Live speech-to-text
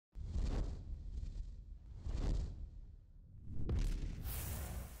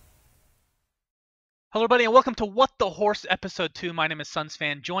Hello, everybody, and welcome to What the Horse Episode 2. My name is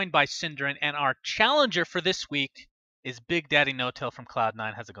SUNSfan, joined by syndereN, and our challenger for this week is BigDaddyN0tail from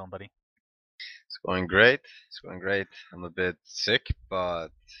Cloud9. How's it going, buddy? It's going great. It's going great. I'm a bit sick, but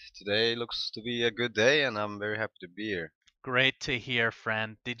today looks to be a good day, and I'm very happy to be here. Great to hear,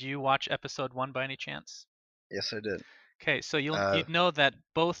 friend. Did you watch Episode 1 by any chance? Yes, I did. Okay, so you'd know that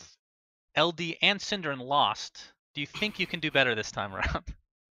both LD and syndereN lost. Do you think you can do better this time around?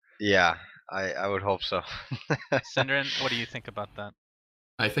 Yeah, I would hope so. syndereN, what do you think about that?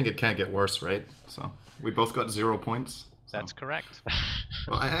 I think it can't get worse, right? So we both got 0 points. So. That's correct.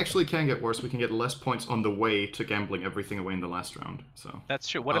 Well, I actually can get worse. We can get less points on the way to gambling everything away in the last round. So that's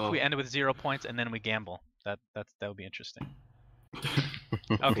true. What if we ended with 0 points and then we gamble? That would be interesting.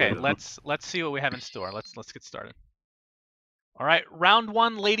 Okay, let's see what we have in store. Let's get started. All right, round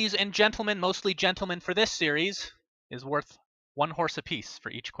one, ladies and gentlemen, mostly gentlemen for this series, is worth 1 horse apiece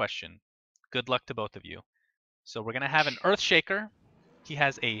for each question. Good luck to both of you. So we're gonna have an Earthshaker. He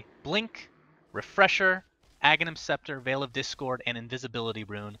has a Blink, Refresher, Aghanim Scepter, Veil of Discord, and Invisibility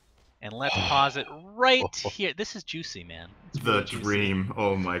Rune. And let's pause it right here. This is juicy, man. It's the really juicy. Dream.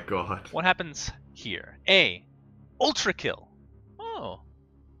 Oh my god. What happens here? A. Ultra Kill. Oh.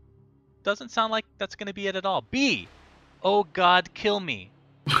 Doesn't sound like that's going to be it at all. B. Oh God, kill me.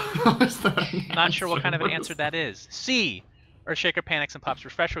 How is that Not sure what kind of an answer that is. C. Earthshaker panics and pops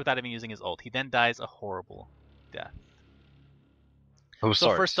Refresher without even using his ult. He then dies a horrible death.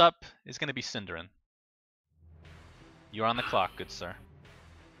 So first up is going to be syndereN. You're on the clock, good sir.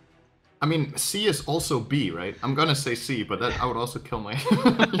 I mean, C is also B, right? I'm gonna say C, but that I would also kill my...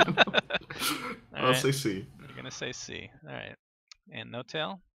 I'll say C. You're gonna say C. Alright. And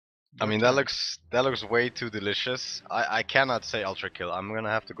N0tail? I mean, that looks way too delicious. I cannot say Ultra Kill. I'm gonna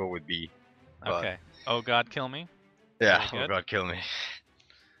have to go with B. Okay. Oh God, kill me? Yeah, oh God, kill me.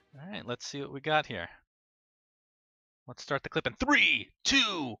 Alright, let's see what we got here. Let's start the clip in 3,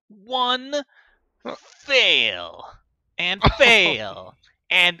 2, 1... Fail! And fail!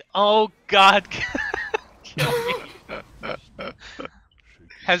 And oh God, kill me.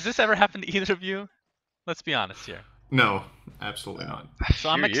 Has this ever happened to either of you? Let's be honest here. No, absolutely not. So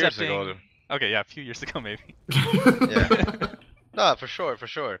I'm accepting. Okay, yeah, a few years ago maybe. Yeah. No, for sure, for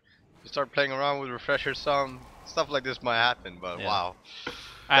sure. You start playing around with Refresher, stuff like this might happen, but yeah. Wow.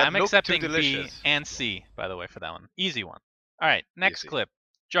 I'm accepting B and C, by the way, for that one. Easy one. All right, next clip.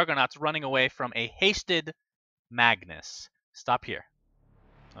 Juggernaut's running away from a hasted Magnus. Stop here.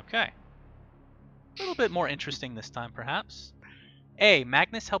 Okay. A little bit more interesting this time, perhaps. A.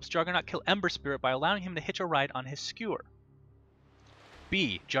 Magnus helps Juggernaut kill Ember Spirit by allowing him to hitch a ride on his skewer.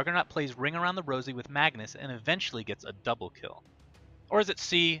 B. Juggernaut plays Ring Around the Rosie with Magnus and eventually gets a double kill. Or is it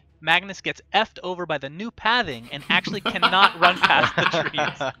C. Magnus gets effed over by the new pathing and actually cannot run past the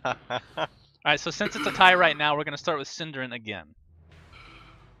trees? Alright, so since it's a tie right now, we're going to start with syndereN again.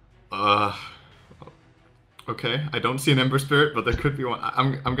 Okay, I don't see an Ember Spirit, but there could be one.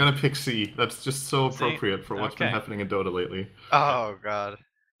 I'm gonna pick C. That's just so appropriate for what's been happening in Dota lately. Oh God.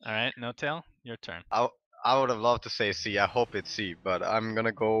 Alright, N0tail, your turn. I would have loved to say C. I hope it's C, but I'm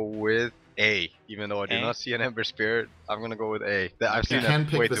gonna go with A. Even though I do not see an Ember Spirit, I'm gonna go with A. I've seen you can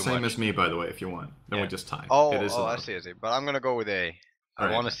pick the same as me, by the way, if you want. Then we just tie. Oh, I see. But I'm gonna go with A.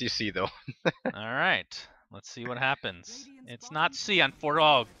 I want to see C though. Alright. Let's see what happens. It's not C on 4.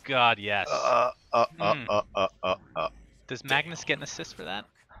 Oh God, yes. Does Magnus get an assist for that?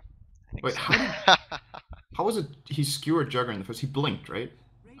 Wait, so. how was it? He skewered Jugger in the first. He blinked, right?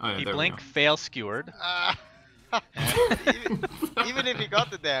 Oh, yeah, he blinked, fail skewered. Even if he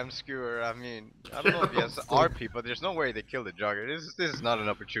got the damn skewer, I mean, I don't know if he has RP, but there's no way they kill the Jugger. This is not an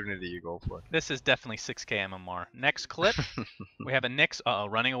opportunity you go for. This is definitely 6k MMR. Next clip, we have a Nyx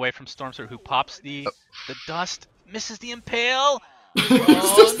running away from Stormsort who pops the dust, misses the impale.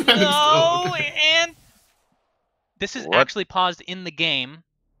 Oh no! And this is actually paused in the game.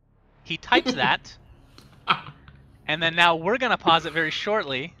 He types that, and then now we're gonna pause it very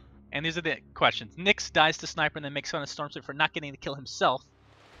shortly. And these are the questions. Nyx dies to Sniper and then makes fun of Stormsort for not getting to kill himself.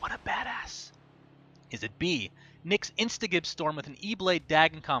 What a badass. Is it B? Nyx insta-gibs Storm with an E-Blade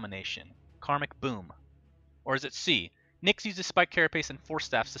Dagon combination. Karmic Boom. Or is it C? Nyx uses Spike Carapace and Force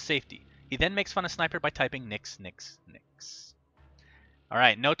Staffs to safety. He then makes fun of Sniper by typing Nyx, Nyx, Nyx.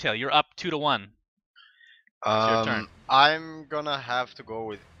 Alright, N0tail, you're up 2-1. It's your turn. I'm gonna have to go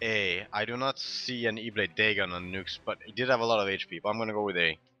with A. I do not see an E-Blade Dagon on Nyx, but he did have a lot of HP, but I'm gonna go with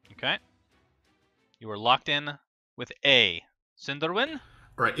A. Okay. You were locked in with A. syndereN?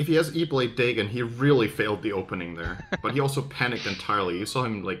 Alright, if he has E-Blade Dagon, he really failed the opening there. But he also panicked entirely. You saw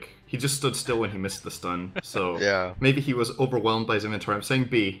him, like, he just stood still when he missed the stun. So yeah, maybe he was overwhelmed by his inventory. I'm saying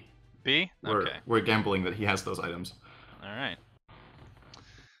B. B? Okay. We're gambling that he has those items. Alright.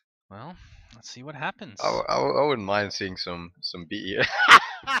 Well, let's see what happens. I wouldn't mind seeing some B.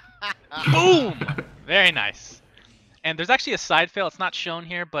 Boom! Very nice. And there's actually a side fail. It's not shown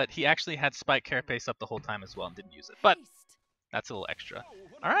here, but he actually had Spike Carapace up the whole time as well and didn't use it. But that's a little extra.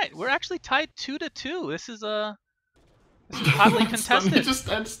 Alright, we're actually tied 2-2. This is hotly contested. He just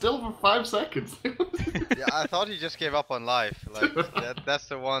stands still for 5 seconds. Yeah, I thought he just gave up on life. Like that's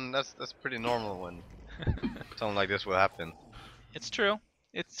the one. That's pretty normal when something like this will happen. It's true.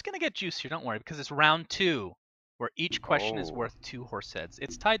 It's gonna get juicier. Don't worry, because it's round 2, where each question is worth 2 horse heads.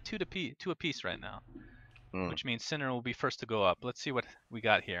 It's tied 2 apiece right now, which means syndereN will be first to go up. Let's see what we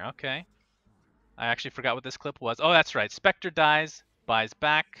got here. Okay. I actually forgot what this clip was. Oh, that's right. Spectre dies, buys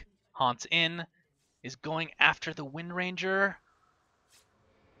back, haunts in, is going after the Wind Ranger,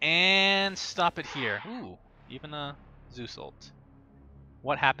 and stop it here. Ooh, even a Zeus ult.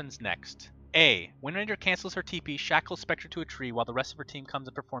 What happens next? A. Wind Ranger cancels her TP, shackles Spectre to a tree while the rest of her team comes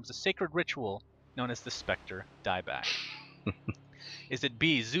and performs a sacred ritual known as the Spectre dieback. Is it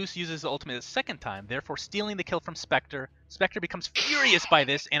B. Zeus uses the ultimate a second time, therefore stealing the kill from Spectre. Spectre becomes furious by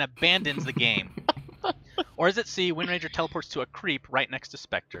this and abandons the game. Or is it C. Wind Ranger teleports to a creep right next to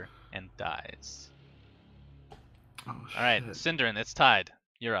Spectre and dies? Oh, Alright, syndereN, it's tied.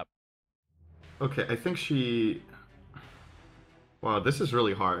 You're up. Okay, I think she... Wow, this is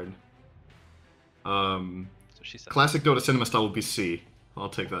really hard. So she said Classic Dotacinema style would be C. I'll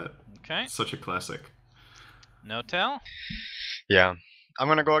take that. Okay. Such a classic. NotailS? Yeah, I'm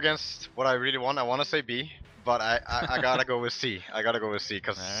gonna go against what I really want. I want to say B, but I gotta go with C. I gotta go with C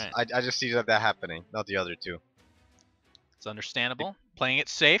because I just see that happening, not the other two. It's understandable. Playing it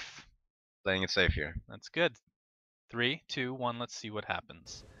safe. Playing it safe here. That's good. 3, 2, 1. Let's see what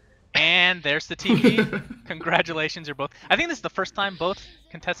happens. And there's the TP. Congratulations, you're both. I think this is the first time both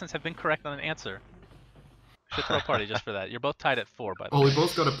contestants have been correct on an answer. Should throw a party just for that. You're both tied at 4, by the way. Oh, we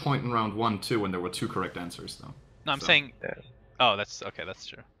both got a point in round 1 too when there were 2 correct answers, though. No, I'm saying. Yeah. Oh, that's okay. That's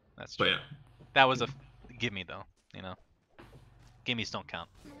true. That's true. But yeah. That was a gimme, though. You know, gimmies don't count.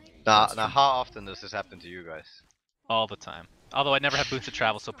 Now, how often does this happen to you guys? All the time. Although I never have boots of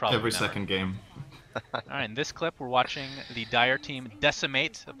travel, so probably Every never. second game. Alright, in this clip, we're watching the Dire team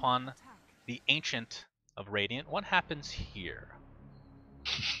decimate upon the Ancient of Radiant. What happens here?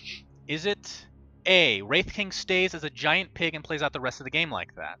 Is it A. Wraith King stays as a giant pig and plays out the rest of the game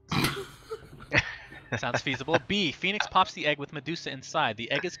like that? Sounds feasible. B. Phoenix pops the egg with Medusa inside. The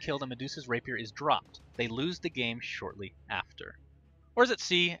egg is killed and Medusa's rapier is dropped. They lose the game shortly after. Or is it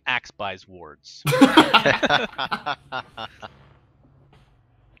C. Axe buys wards?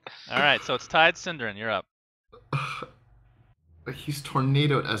 Alright, so it's tied. syndereN, you're up. He's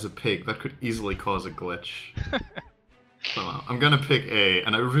tornadoed as a pig. That could easily cause a glitch. So, I'm gonna pick A,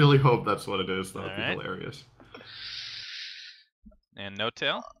 and I really hope that's what it is. That would be hilarious. And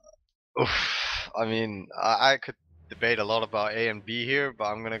NotailS? Oof. I mean, I could debate a lot about A and B here, but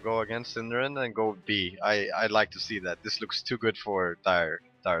I'm gonna go against syndereN and go with B. I'd like to see that. This looks too good for Dire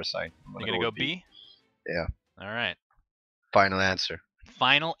side. You're gonna go B? Yeah. Alright. Final answer.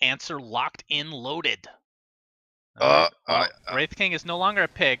 Final answer locked in, loaded. Well, Wraith King is no longer a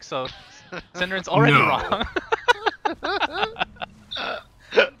pig, so syndereN's already wrong.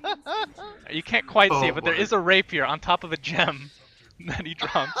 You can't quite see it, but there is a rapier on top of a gem that he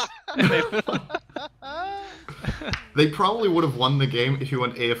drops. They probably would have won the game if he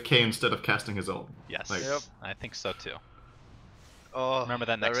went AFK instead of casting his ult. Yes, Like, I think so too. Oh, remember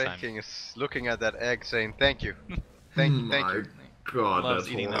that next time. Wraith King is looking at that egg saying thank you. Thank you, thank you. God, Loves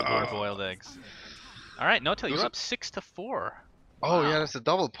that's eating those horrible. boiled eggs. Alright, NotailS, you're up 6-4. Oh yeah, that's a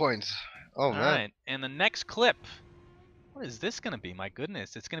double point. Oh man. Alright, and the next clip. What is this gonna be? My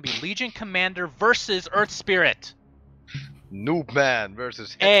goodness. It's gonna be Legion Commander versus Earth Spirit. Noob Man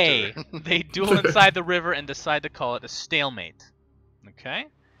versus A. Hector. They duel inside the river and decide to call it a stalemate. Okay.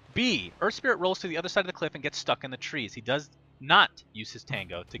 B. Earth Spirit rolls to the other side of the cliff and gets stuck in the trees. He does not use his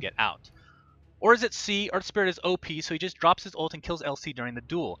tango to get out. Or is it C. Earth Spirit is OP, so he just drops his ult and kills LC during the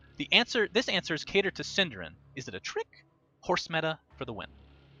duel. This answer is catered to syndereN. Is it a trick? Horse meta for the win.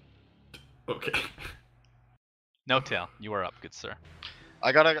 Okay. NotailS, you are up, good sir.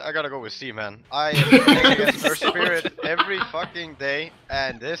 I gotta go with C, man. I am playing against Earth Spirit every fucking day,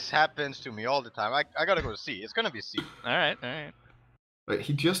 and this happens to me all the time. I gotta go with C. It's gonna be C. Alright, alright. Wait,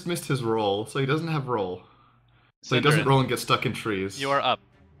 he just missed his roll, so he doesn't have roll. So syndereN, he doesn't roll and get stuck in trees. you are up.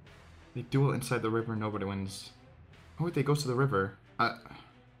 They duel inside the river, nobody wins. Oh wait, they go to the river.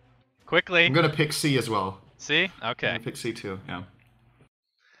 Quickly. I'm gonna pick C as well. C? I'm Okay. gonna pick C too, yeah.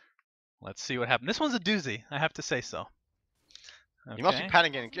 Let's see what happens. This one's a doozy, I have to say so. You must be Okay.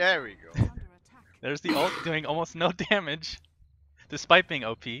 panicking. There we go. There's the ult doing almost no damage, despite being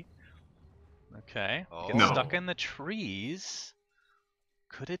OP. Okay. Oh. Gets No. stuck in the trees.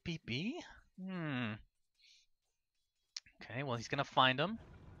 Could it be B? Okay, well he's gonna find him.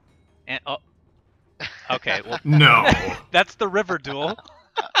 And oh. Okay, well No. that's the river duel.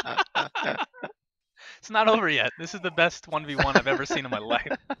 It's not over yet. This is the best 1v1 I've ever seen in my life.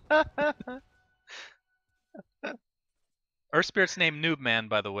 Earth Spirit's named Noob Man,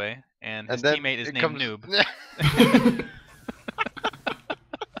 by the way, and his then teammate is it named comes- Noob.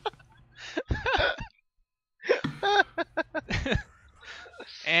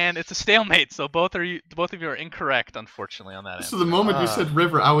 And it's a stalemate, so both of you are incorrect, unfortunately, on that end. So the moment you Ah. said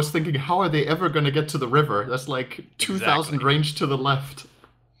river, I was thinking, how are they ever going to get to the river? That's like 2,000 Exactly. range to the left.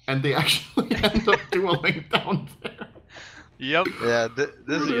 And they actually end up dueling down there. Yep. Yeah, this is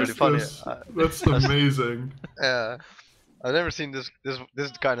What really is funny. this? That's amazing. Yeah, I've never seen this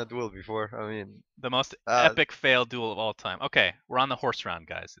kind of duel before. I mean, The most epic fail duel of all time. Okay, we're on the horse round,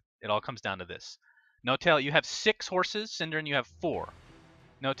 guys. It all comes down to this. NotailS, you have 6 horses. syndereN, you have 4.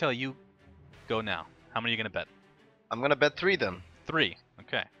 NotailS, you go now. How many are you gonna bet? I'm gonna bet 3 then. 3.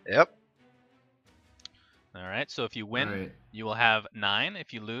 Okay. Yep. All right. So if you win, Alright. you will have 9.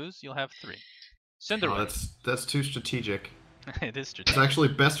 If you lose, you'll have 3. syndereN. Oh, that's too strategic. It is It's strategic. actually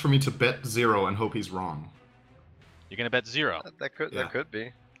best for me to bet 0 and hope he's wrong. You're gonna bet 0. That Yeah. could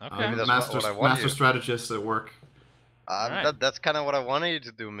be. Okay. Maybe that's master what I want master you. strategist at work. Alright. That's kind of what I wanted you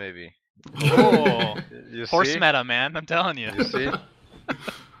to do, maybe. Oh, You horse see? meta, man. I'm telling you. You see?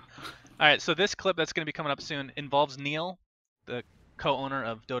 All right, so this clip that's going to be coming up soon involves Neil, the co-owner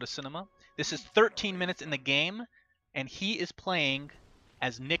of Dotacinema. This is 13 minutes in the game, and he is playing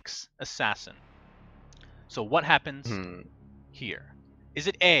as Nick's assassin. So what happens here? Is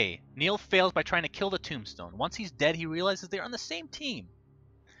it A, Neil fails by trying to kill the tombstone. Once he's dead, he realizes they're on the same team.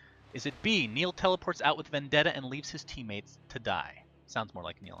 Is it B, Neil teleports out with Vendetta and leaves his teammates to die? Sounds more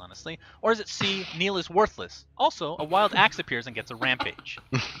like Neil, honestly. Or is it C, Neil is worthless? Also, a wild axe appears and gets a rampage.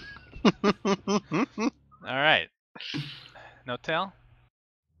 All right. NotailS,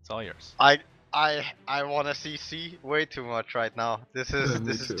 it's all yours. I want to see C way too much right now. This Yeah,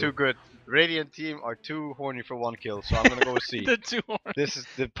 me is too. too good. Radiant team are too horny for 1 kill, so I'm gonna go with C. The 2 horns. This is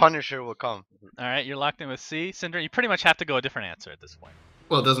the Punisher will come. All right, you're locked in with C. syndereN, you pretty much have to go a different answer at this point.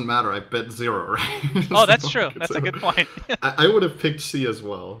 Well, it doesn't matter. I bet 0, right? Oh, that's So true. it's That's a good point. I would have picked C as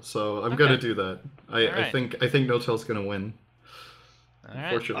well, so I'm gonna Okay. do that. Alright. I think NotailS gonna win. All right.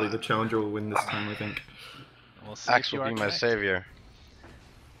 Unfortunately, the challenger will win this time, I think. We'll see Axe if you will are be my correct. savior.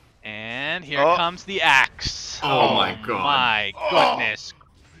 And here Oh. comes the axe. Oh my god. My Oh. goodness.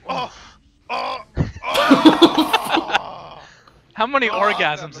 Oh! How many Oh,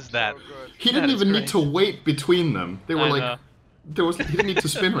 orgasms looks is that? so good. He That didn't is even great. need to wait between them. They were I like, know. he didn't need to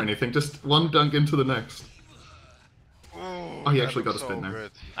spin or anything. Just one dunk into the next. Ooh, Oh, he that actually got looks a spin so there.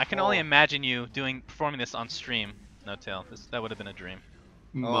 good. I can only imagine you performing this on stream, NotailS. That would have been a dream.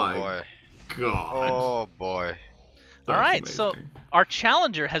 My Oh boy. god. Oh boy. All That's right, so amazing. our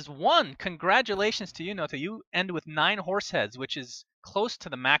challenger has won. Congratulations to you, NotailS. You end with 9 horse heads, which is close to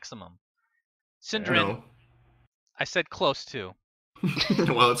the maximum. syndereN, No. I said close to.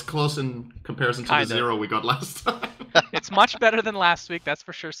 Well, it's close in comparison to Kinda. the 0 we got last time. It's much better than last week, that's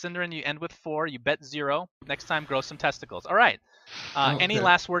for sure. syndereN, you end with 4. You bet 0. Next time, grow some testicles. All right. Oh, Any okay.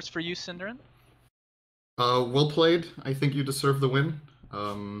 last words for you, syndereN? Well played. I think you deserve the win.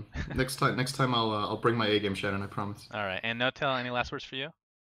 Next time I'll bring my A game, Shannon. I promise. All right. And NotailS, any last words for you?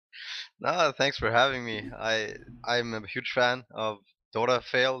 No, thanks for having me. I'm a huge fan of Dota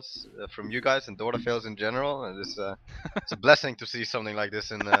fails from you guys and Dota fails in general, and it's a blessing to see something like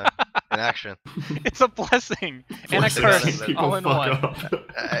this in action. It's a blessing and a Blessing curse seeing people all in fuck one. up.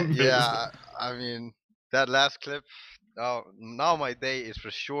 Amazing. Yeah, I mean that last clip. Oh, now my day is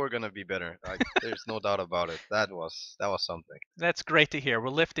for sure gonna be better. Like, there's no doubt about it. That was something. That's great to hear. We're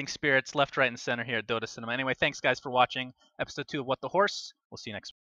lifting spirits left, right, and center here at Dotacinema. Anyway, thanks guys for watching episode 2 of What the Horse. We'll see you next week.